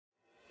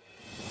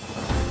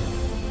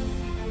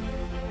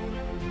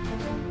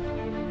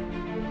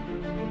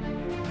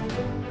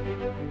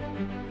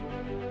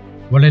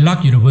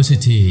Walailak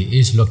University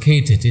is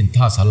located in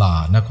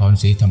Thasala, Nakhon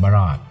Si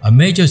Thammarat, a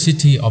major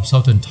city of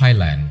southern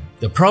Thailand.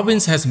 The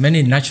province has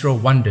many natural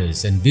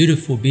wonders and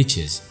beautiful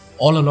beaches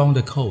all along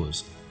the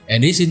coast,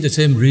 and is in the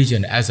same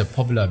region as the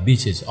popular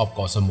beaches of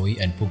Koh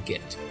Samui and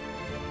Phuket.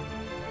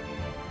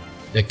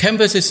 The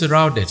campus is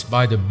surrounded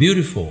by the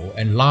beautiful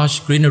and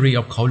large greenery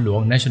of Khao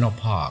Luang National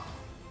Park.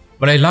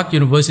 Walailak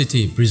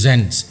University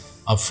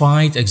presents a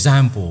fine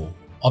example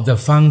of the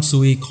feng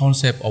shui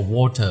concept of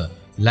water,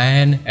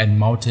 land and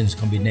mountains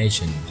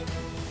combination.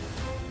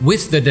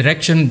 With the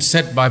direction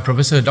set by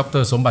Professor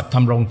Dr. Sombat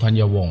Thamrong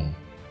Thanyawong,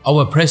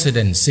 our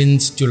president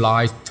since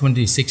July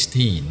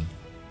 2016,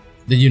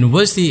 the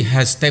university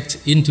has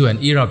stepped into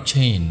an era of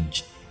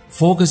change,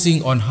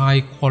 focusing on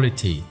high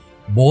quality,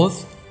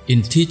 both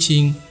in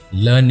teaching,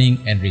 learning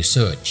and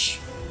research.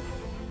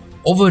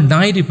 Over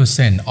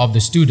 90% of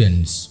the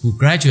students who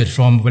graduate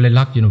from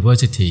Walailak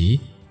University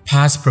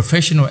pass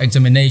professional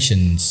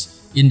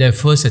examinations in their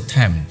first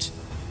attempt,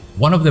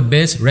 one of the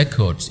best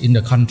records in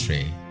the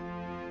country.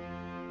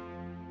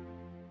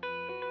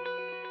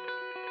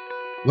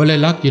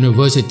 Walailak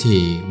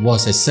University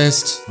was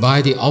assessed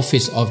by the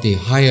Office of the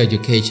Higher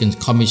Education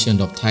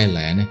Commission of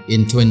Thailand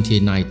in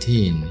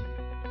 2019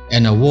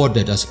 and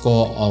awarded a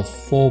score of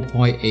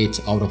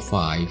 4.8 out of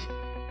 5,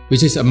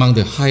 which is among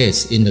the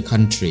highest in the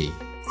country.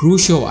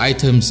 Crucial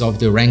items of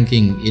the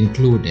ranking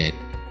included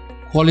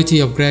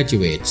quality of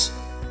graduates,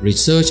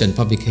 research and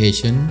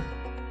publication,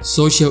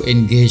 social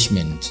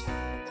engagement,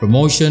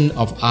 promotion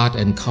of art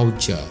and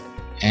culture,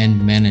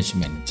 and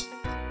management.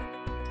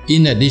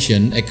 In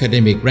addition,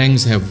 academic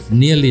ranks have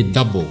nearly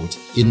doubled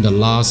in the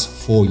last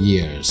 4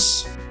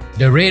 years.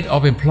 The rate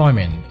of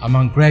employment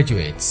among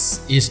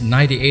graduates is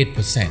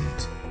 98%,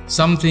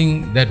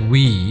 something that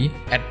we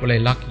at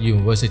Walailak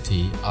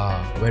University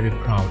are very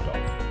proud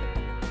of.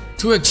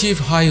 To achieve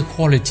high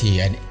quality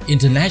and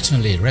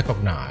internationally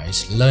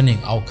recognized learning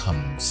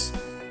outcomes,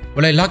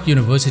 Walailak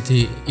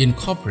University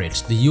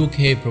incorporates the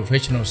UK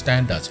Professional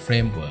Standards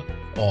Framework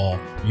or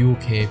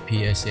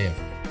UKPSF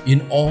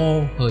in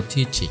all her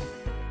teaching.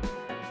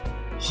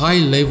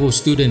 High-level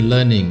student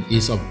learning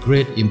is of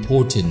great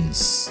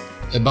importance.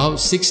 About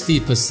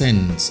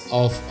 60%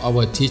 of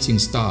our teaching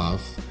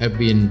staff have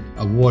been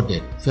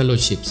awarded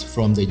fellowships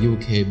from the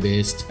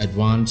UK-based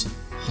Advanced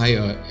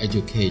Higher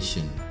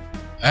Education.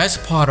 As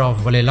part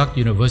of Walailak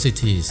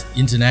University's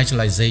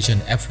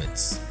internationalization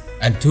efforts,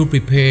 and to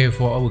prepare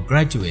for our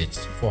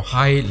graduates for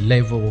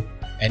high-level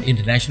and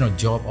international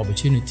job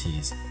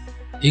opportunities,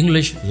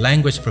 English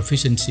language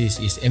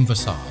proficiencies is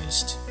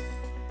emphasized.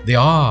 There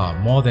are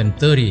more than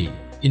 30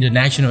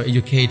 international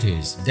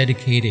educators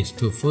dedicated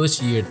to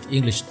first-year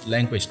English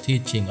language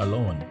teaching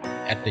alone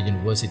at the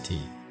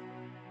university.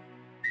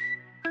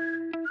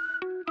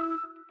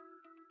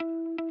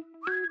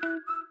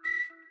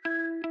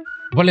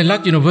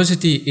 Walailak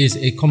University is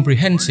a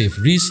comprehensive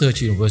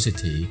research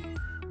university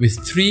with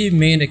 3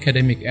 main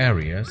academic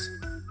areas: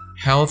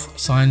 health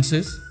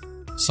sciences,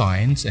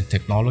 science and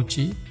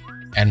technology,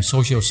 and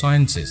social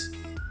sciences,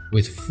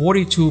 with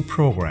 42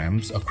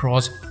 programs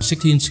across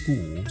 16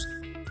 schools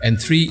and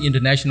 3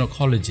 international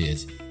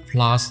colleges,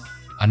 plus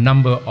a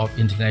number of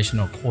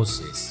international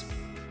courses.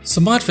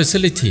 Smart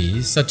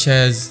facilities such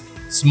as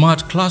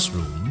smart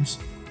classrooms,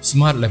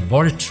 smart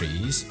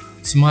laboratories,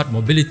 smart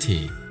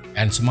mobility,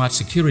 and smart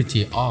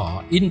security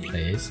are in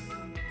place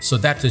so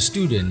that the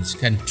students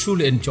can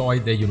truly enjoy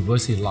their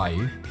university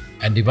life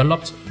and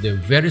develop the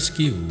various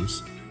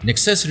skills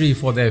necessary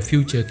for their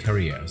future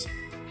careers.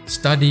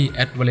 Study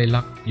at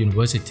Walailak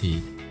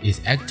University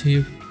is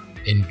active,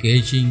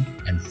 engaging,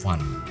 and fun.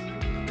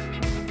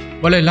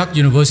 Walailak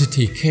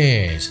University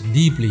cares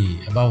deeply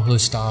about her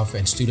staff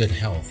and student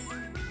health.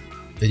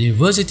 The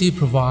university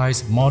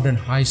provides modern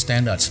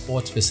high-standard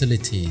sports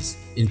facilities,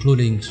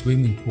 including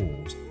swimming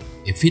pools,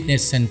 a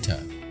fitness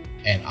center,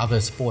 and other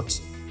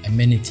sports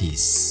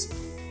amenities.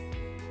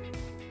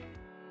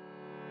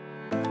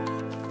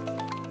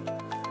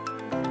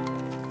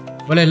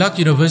 Walailak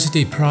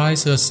University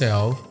prides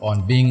herself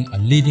on being a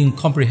leading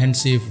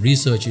comprehensive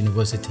research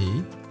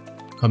university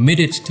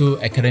committed to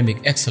academic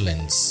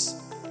excellence.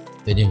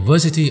 The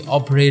university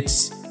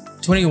operates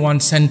 21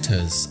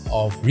 centers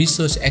of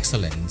research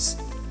excellence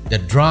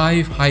that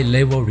drive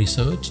high-level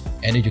research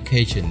and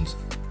education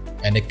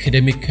and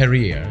academic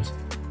careers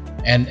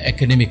and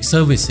academic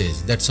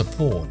services that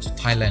support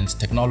Thailand's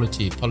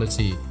technology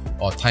policy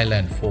or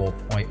Thailand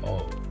 4.0.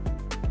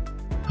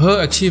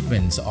 Her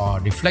achievements are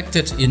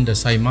reflected in the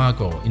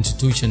Saimago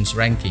Institutions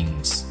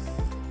rankings.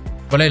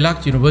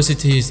 Walailak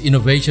University's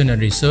innovation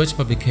and research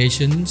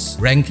publications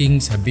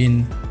rankings have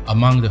been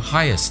among the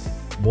highest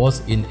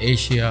both in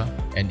Asia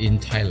and in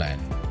Thailand.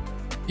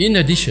 In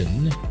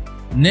addition,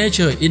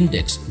 Nature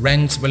Index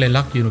ranks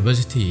Walailak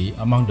University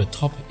among the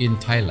top in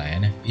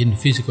Thailand in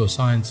physical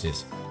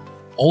sciences.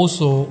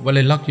 Also,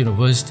 Walailak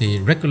University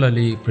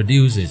regularly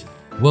produces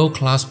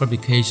world-class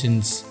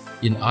publications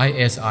in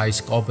ISI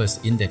Scopus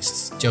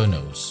Index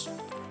journals.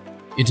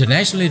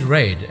 Internationally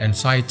rated and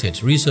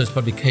cited research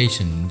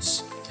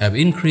publications have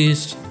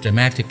increased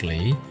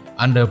dramatically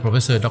under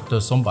Professor Dr.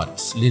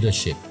 Sombat's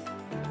leadership,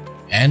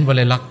 and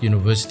Walailak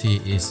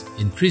University is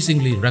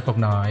increasingly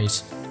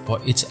recognized for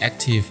its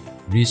active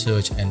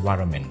research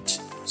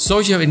environment.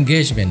 Social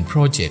engagement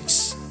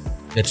projects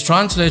that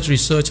translate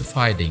research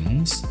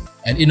findings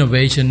and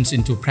innovations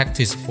into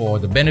practice for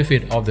the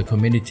benefit of the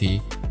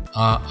community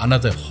are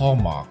another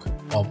hallmark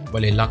of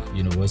Walailak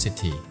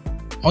University.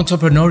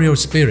 Entrepreneurial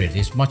spirit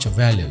is much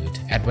valued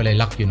at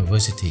Walailak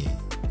University.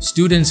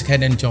 Students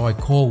can enjoy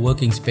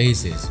co-working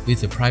spaces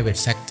with the private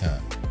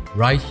sector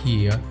right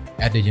here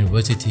at the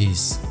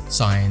university's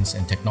Science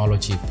and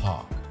Technology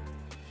Park.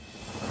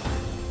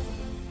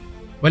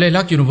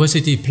 Walailak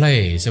University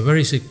plays a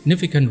very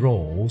significant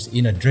role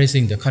in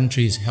addressing the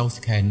country's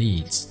healthcare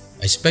needs,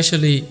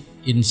 especially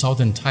in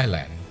southern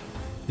Thailand.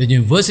 The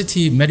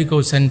University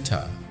Medical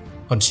Center,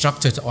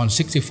 constructed on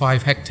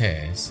 65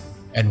 hectares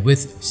and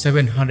with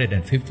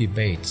 750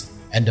 beds,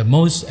 and the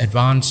most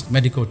advanced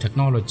medical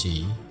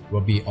technology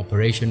will be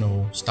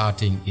operational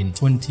starting in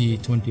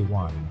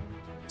 2021,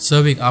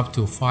 serving up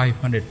to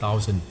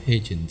 500,000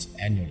 patients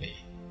annually.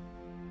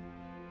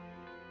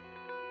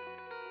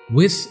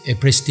 With a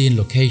pristine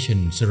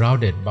location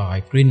surrounded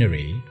by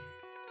greenery,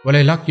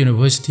 Walailak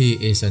University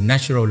is a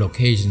natural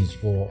location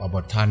for a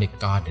botanic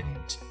garden.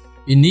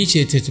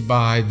 Initiated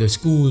by the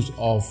School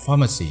of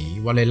Pharmacy,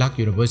 Walailak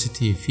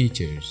University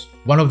features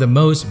one of the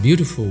most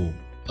beautiful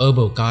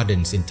herbal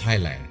gardens in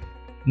Thailand.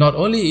 Not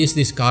only is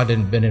this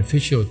garden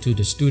beneficial to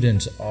the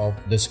students of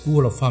the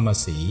School of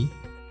Pharmacy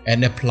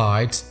and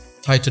applied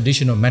Thai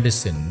traditional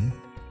medicine,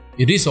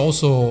 it is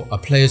also a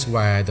place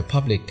where the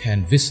public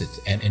can visit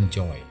and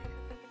enjoy.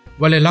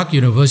 Walailak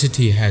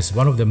University has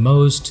one of the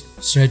most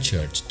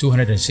structured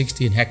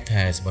 216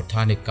 hectares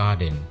botanic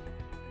garden,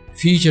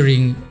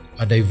 featuring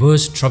a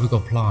diverse tropical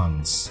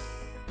plants.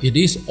 It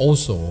is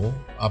also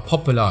a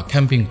popular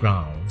camping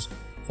ground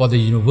for the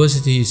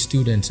university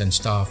students and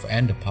staff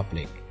and the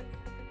public.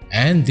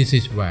 And this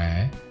is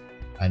where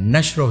a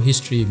natural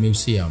history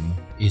museum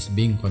is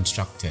being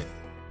constructed.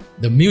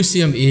 The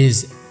museum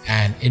is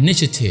an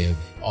initiative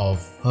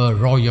of Her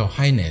Royal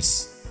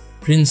Highness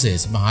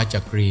Princess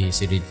Mahachakri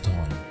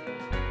Siridhorn.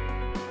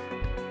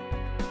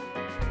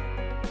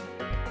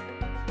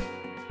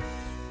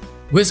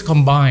 With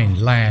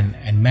combined land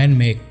and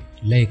man-made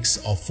lakes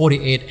of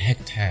 48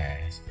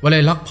 hectares,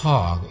 Walailak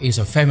Park is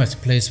a famous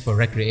place for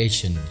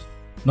recreation,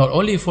 not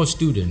only for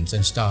students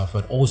and staff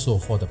but also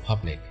for the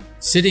public.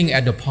 Sitting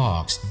at the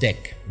park's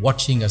deck,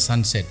 watching a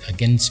sunset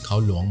against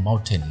Khao Luang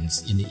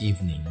Mountains in the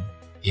evening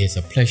is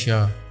a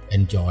pleasure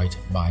enjoyed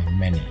by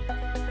many.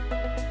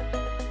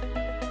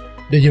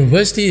 The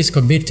university is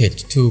committed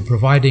to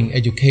providing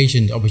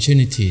education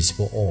opportunities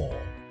for all.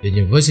 The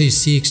university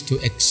seeks to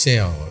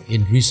excel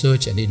in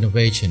research and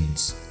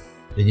innovations.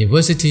 The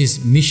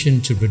university's mission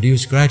to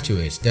produce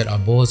graduates that are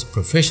both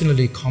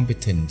professionally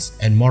competent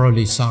and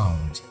morally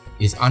sound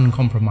is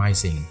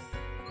uncompromising,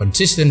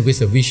 consistent with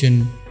the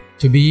vision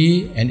to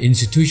be an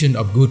institution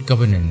of good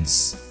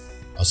governance,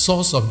 a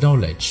source of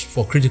knowledge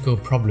for critical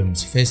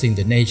problems facing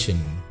the nation,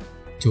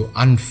 to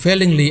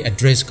unfailingly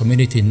address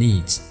community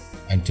needs,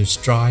 and to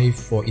strive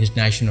for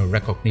international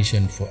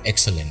recognition for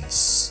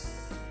excellence.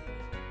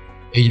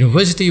 A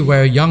university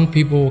where young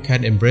people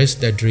can embrace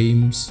their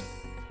dreams,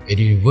 a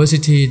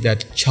university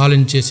that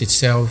challenges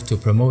itself to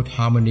promote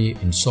harmony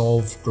and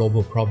solve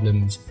global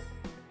problems.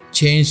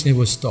 Change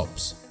never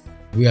stops.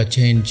 We are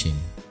changing.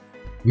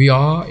 We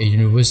are a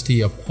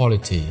university of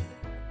quality.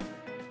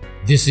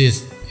 This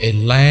is a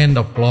land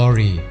of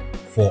glory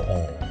for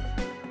all.